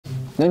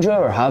Don't you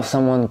ever have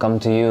someone come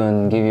to you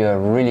and give you a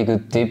really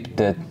good tip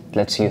that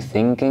lets you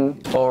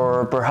thinking?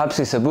 Or perhaps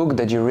it's a book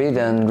that you read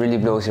and really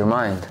blows your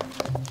mind.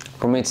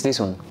 For me it's this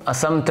one.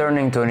 As I'm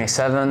turning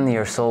 27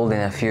 years old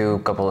in a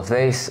couple of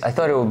days, I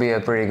thought it would be a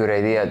pretty good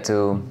idea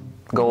to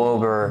go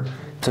over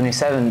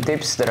 27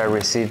 tips that I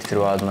received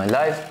throughout my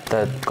life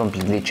that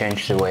completely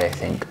changed the way I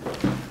think.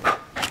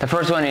 The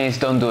first one is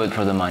don't do it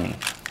for the money.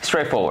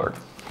 Straightforward.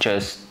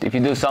 Just if you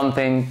do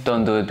something,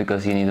 don't do it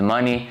because you need the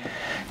money,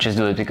 just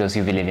do it because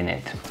you believe in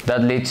it.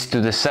 That leads to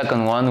the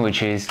second one,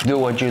 which is do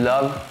what you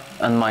love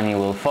and money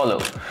will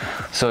follow.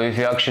 So if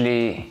you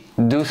actually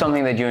do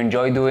something that you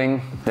enjoy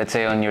doing, let's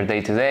say on your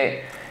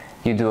day-to-day,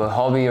 you do a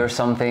hobby or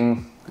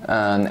something,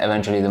 and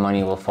eventually the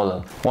money will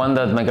follow. One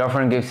that my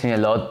girlfriend gives me a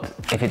lot: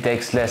 if it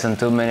takes less than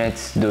 2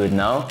 minutes, do it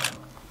now.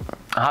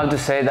 I have to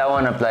say that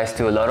one applies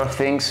to a lot of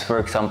things, for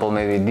example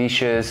maybe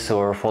dishes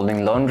or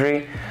folding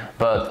laundry,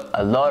 but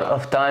a lot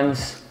of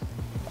times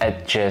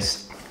it's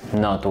just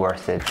not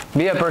worth it.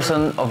 Be a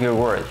person of your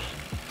word.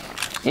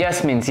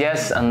 Yes means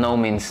yes and no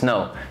means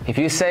no. If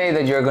you say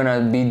that you're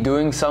gonna be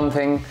doing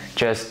something,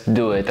 just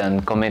do it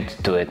and commit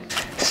to it.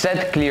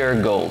 Set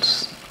clear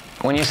goals.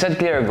 When you set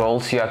clear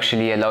goals, you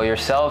actually allow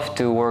yourself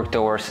to work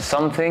towards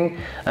something,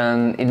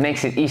 and it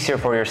makes it easier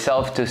for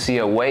yourself to see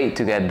a way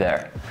to get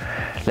there.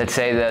 Let's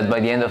say that by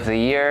the end of the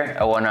year,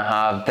 I want to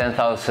have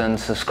 10,000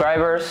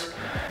 subscribers.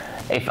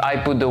 If I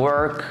put the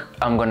work,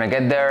 I'm gonna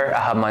get there, I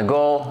have my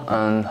goal,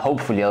 and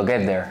hopefully I'll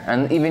get there.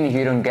 And even if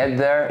you don't get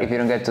there, if you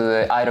don't get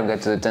to I don't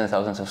get to the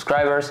 10,000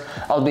 subscribers,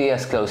 I'll be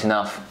as close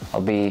enough.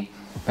 I'll be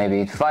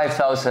maybe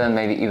 5,000,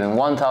 maybe even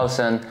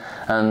 1,000,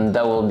 and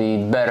that will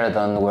be better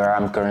than where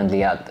I'm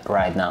currently at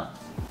right now.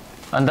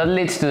 And that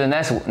leads to the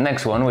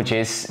next one, which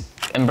is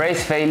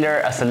embrace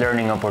failure as a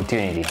learning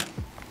opportunity.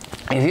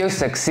 If you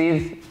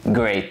succeed,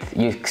 great,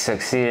 you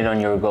succeeded on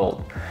your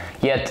goal.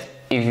 Yet,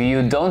 if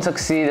you don't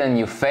succeed and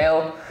you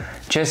fail,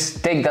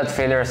 just take that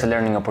failure as a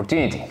learning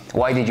opportunity.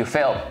 Why did you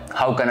fail?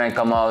 How can I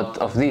come out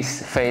of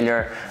this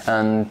failure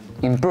and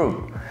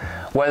improve?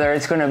 Whether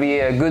it's gonna be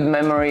a good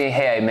memory,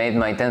 hey, I made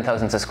my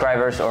 10,000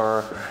 subscribers,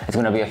 or it's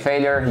gonna be a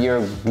failure,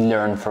 you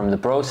learn from the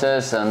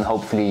process and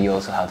hopefully you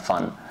also have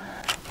fun.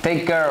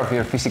 Take care of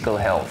your physical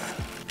health.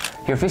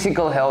 Your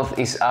physical health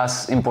is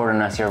as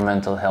important as your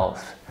mental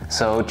health.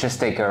 So just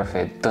take care of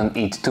it. Don't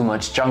eat too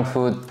much junk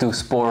food, do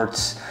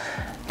sports,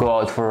 go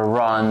out for a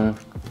run.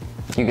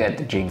 You get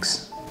the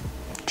jinx.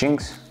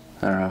 Jinx?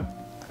 I don't know.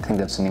 I think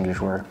that's an English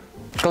word.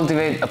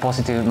 Cultivate a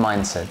positive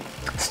mindset.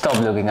 Stop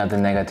looking at the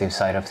negative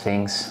side of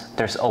things.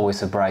 There's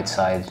always a bright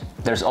side.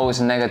 There's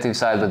always a negative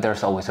side, but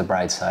there's always a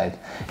bright side.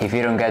 If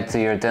you don't get to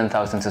your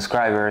 10,000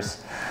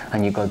 subscribers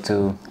and you got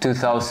to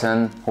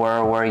 2,000,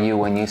 where were you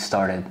when you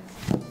started?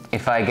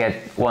 If I get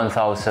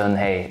 1,000,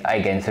 hey, I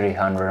gained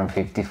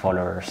 350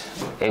 followers.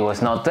 It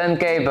was not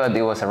 10K, but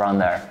it was around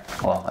there.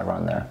 Well,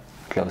 around there,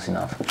 close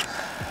enough.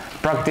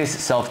 Practice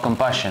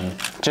self-compassion.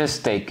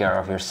 Just take care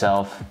of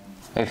yourself.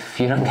 If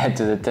you don't get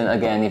to the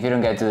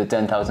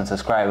 10,000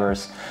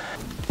 subscribers,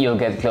 you'll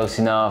get close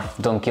enough.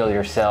 Don't kill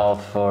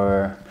yourself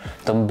or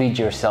don't beat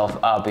yourself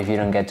up if you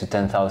don't get to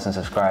 10,000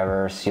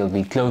 subscribers. You'll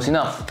be close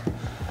enough.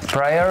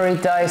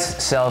 Prioritize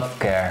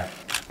self-care.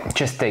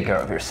 Just take care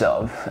of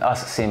yourself.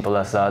 As simple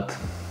as that.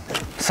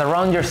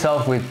 Surround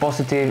yourself with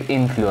positive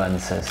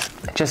influences.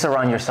 Just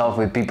surround yourself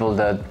with people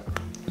that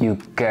you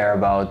care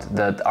about,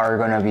 that are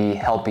gonna be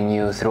helping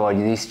you throughout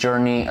this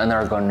journey and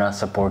are gonna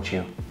support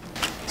you.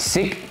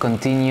 Seek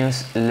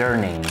continuous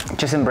learning.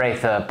 Just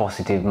embrace a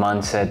positive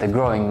mindset, a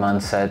growing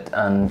mindset,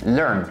 and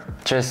learn.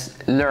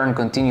 Just learn,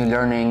 continue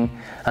learning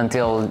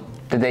until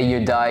the day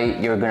you die.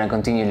 You're gonna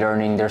continue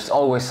learning. There's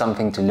always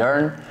something to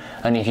learn,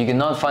 and if you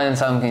cannot find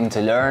something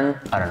to learn,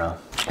 I don't know.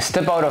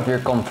 Step out of your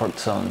comfort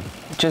zone.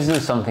 Just do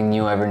something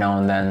new every now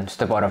and then.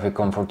 Step out of your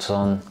comfort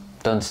zone.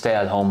 Don't stay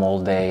at home all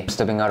day.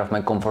 Stepping out of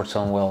my comfort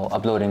zone while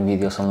uploading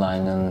videos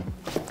online and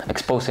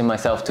exposing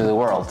myself to the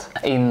world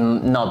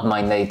in not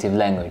my native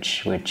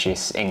language, which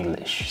is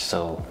English.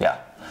 So yeah,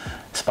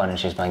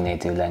 Spanish is my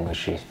native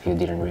language if you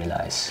didn't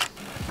realize.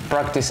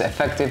 Practice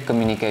effective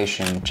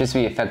communication. Just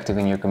be effective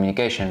in your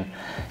communication.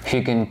 If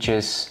you can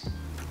just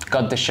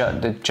cut the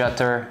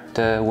chatter,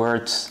 the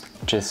words,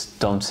 just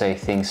don't say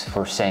things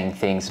for saying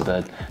things,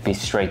 but be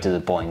straight to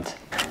the point.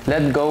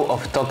 Let go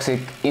of toxic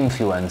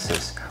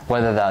influences.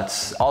 Whether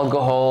that's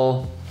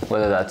alcohol,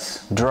 whether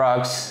that's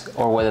drugs,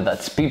 or whether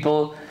that's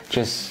people,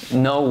 just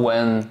know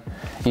when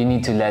you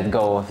need to let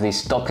go of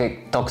this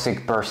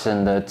toxic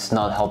person that's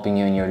not helping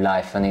you in your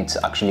life and it's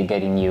actually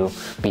getting you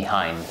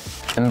behind.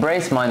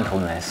 Embrace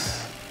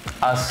mindfulness.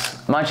 As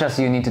much as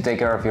you need to take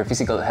care of your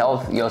physical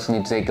health, you also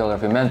need to take care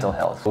of your mental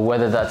health.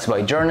 Whether that's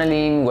by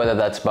journaling, whether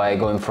that's by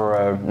going for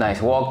a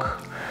nice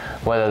walk,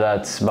 whether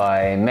that's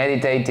by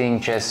meditating,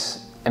 just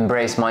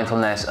embrace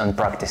mindfulness and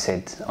practice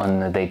it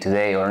on a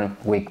day-to-day or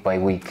week by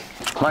week.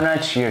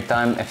 Manage your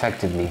time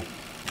effectively.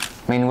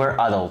 I mean, we're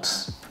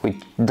adults. We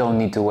don't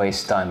need to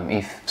waste time.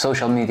 If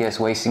social media is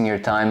wasting your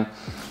time,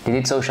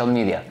 delete social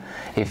media.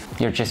 If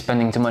you're just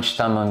spending too much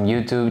time on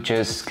YouTube,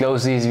 just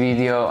close this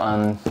video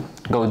and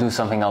go do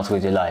something else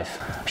with your life.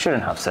 I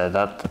shouldn't have said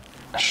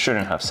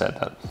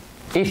that.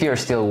 If you're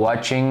still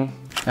watching,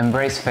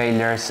 embrace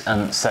failures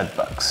and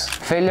setbacks.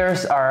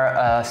 Failures are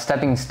a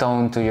stepping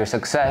stone to your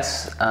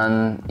success,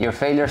 and your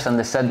failures and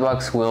the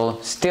setbacks will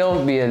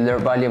still be a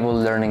valuable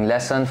learning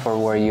lesson for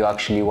where you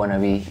actually want to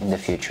be in the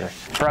future.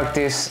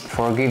 Practice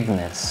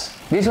forgiveness.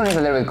 This one is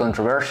a little bit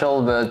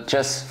controversial, but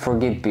just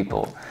forgive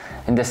people.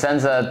 In the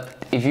sense that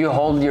if you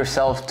hold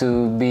yourself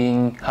to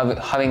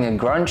having a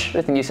grudge,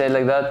 I think you say it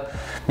like that,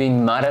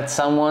 being mad at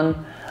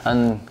someone,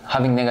 and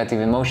having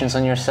negative emotions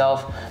on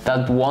yourself,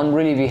 that won't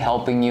really be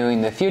helping you in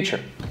the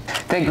future.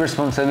 Take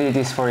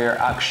responsibilities for your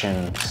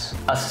actions.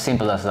 As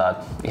simple as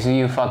that. If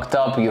you fucked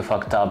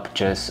up,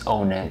 just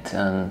own it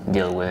and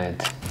deal with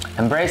it.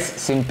 Embrace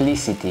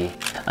simplicity.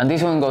 And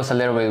this one goes a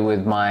little bit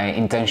with my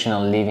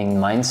intentional living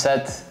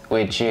mindset,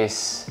 which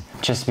is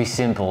just be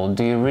simple.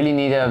 Do you really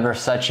need a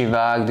Versace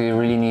bag? Do you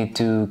really need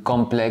to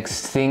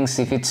complex things?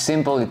 If it's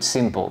simple, it's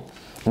simple.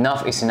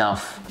 Enough is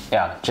enough.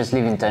 Yeah, just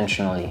live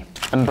intentionally.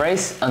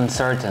 Embrace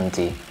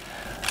uncertainty.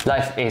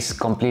 Life is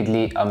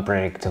completely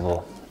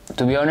unpredictable.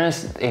 To be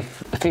honest, if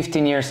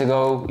 15 years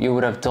ago you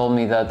would have told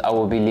me that I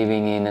would be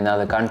living in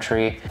another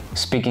country,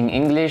 speaking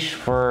English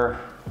for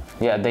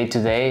day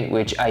to day,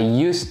 which I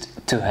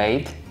used to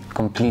hate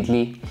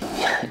completely,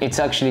 it's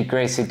actually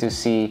crazy to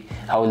see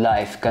how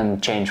life can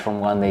change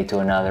from one day to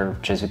another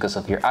just because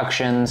of your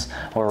actions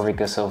or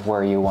because of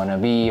where you want to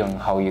be and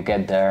how you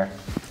get there.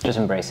 Just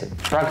embrace it.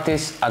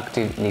 Practice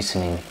active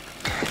listening.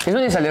 This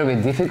one is a little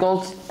bit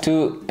difficult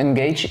to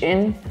engage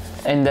in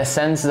the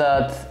sense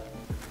that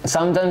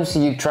sometimes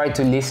you try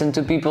to listen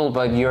to people,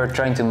 but you're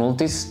trying to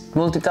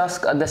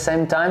multitask at the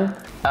same time,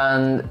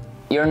 and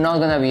you're not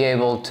gonna be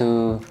able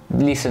to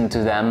listen to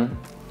them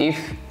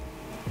if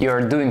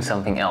you're doing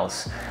something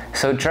else.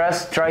 So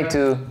just try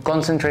to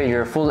concentrate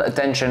your full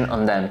attention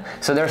on them.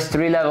 So there's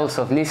 3 levels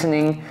of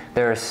listening.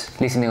 There's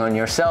listening on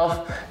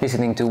yourself,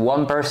 listening to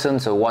one person,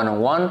 so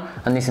one-on-one,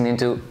 and listening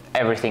to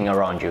everything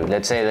around you.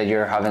 Let's say that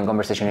you're having a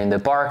conversation in the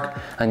park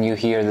and you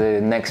hear the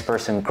next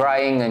person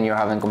crying and you're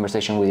having a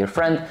conversation with your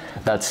friend.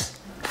 That's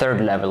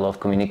 3rd level of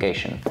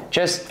communication.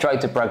 Just try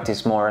to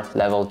practice more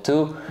level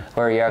 2,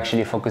 where you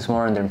actually focus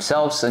more on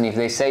themselves, and if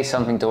they say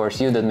something towards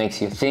you that makes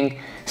you think,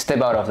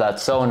 step out of that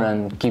zone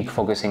and keep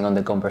focusing on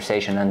the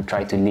conversation and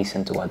try to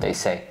listen to what they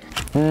say.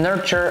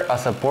 Nurture a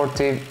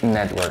supportive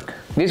network.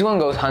 This one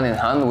goes hand in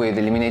hand with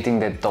eliminating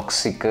the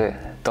toxic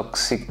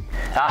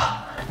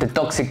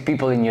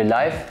people in your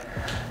life,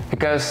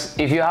 because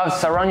if you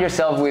surround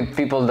yourself with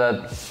people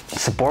that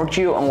support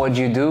you on what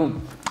you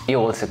do, you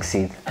will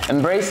succeed.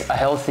 Embrace a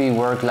healthy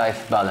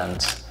work-life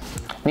balance.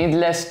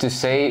 Needless to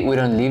say, we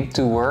don't live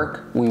to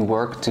work, we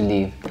work to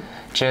live.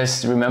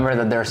 Just remember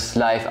that there's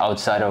life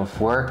outside of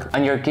work,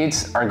 and your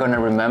kids are gonna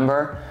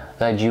remember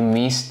that you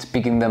missed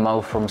picking them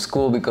up from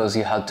school because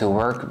you had to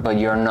work, but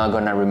you're not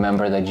gonna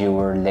remember that you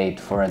were late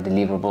for a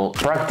deliverable.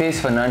 Practice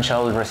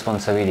financial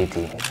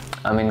responsibility.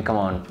 I mean, come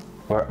on,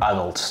 we're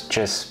adults.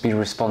 Just be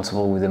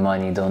responsible with the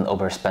money, don't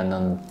overspend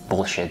on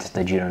bullshit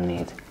that you don't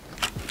need.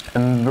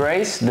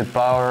 Embrace the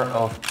power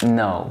of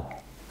no.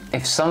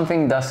 If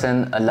something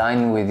doesn't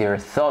align with your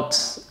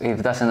thoughts, if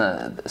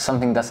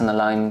something doesn't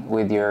align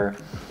with your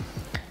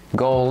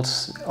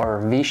goals or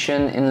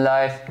vision in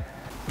life,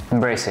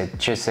 embrace it.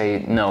 Just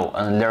say no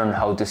and learn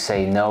how to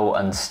say no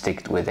and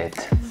stick with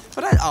it.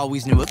 But I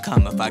always knew it'd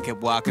come if I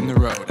kept walking the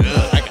road.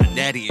 I got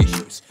daddy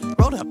issues,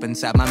 rolled up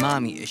inside my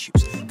mommy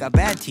issues. Got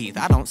bad teeth,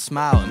 I don't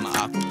smile in my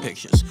awkward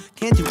pictures.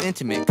 Can't do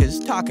intimate cause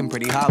talking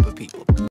pretty hard with people.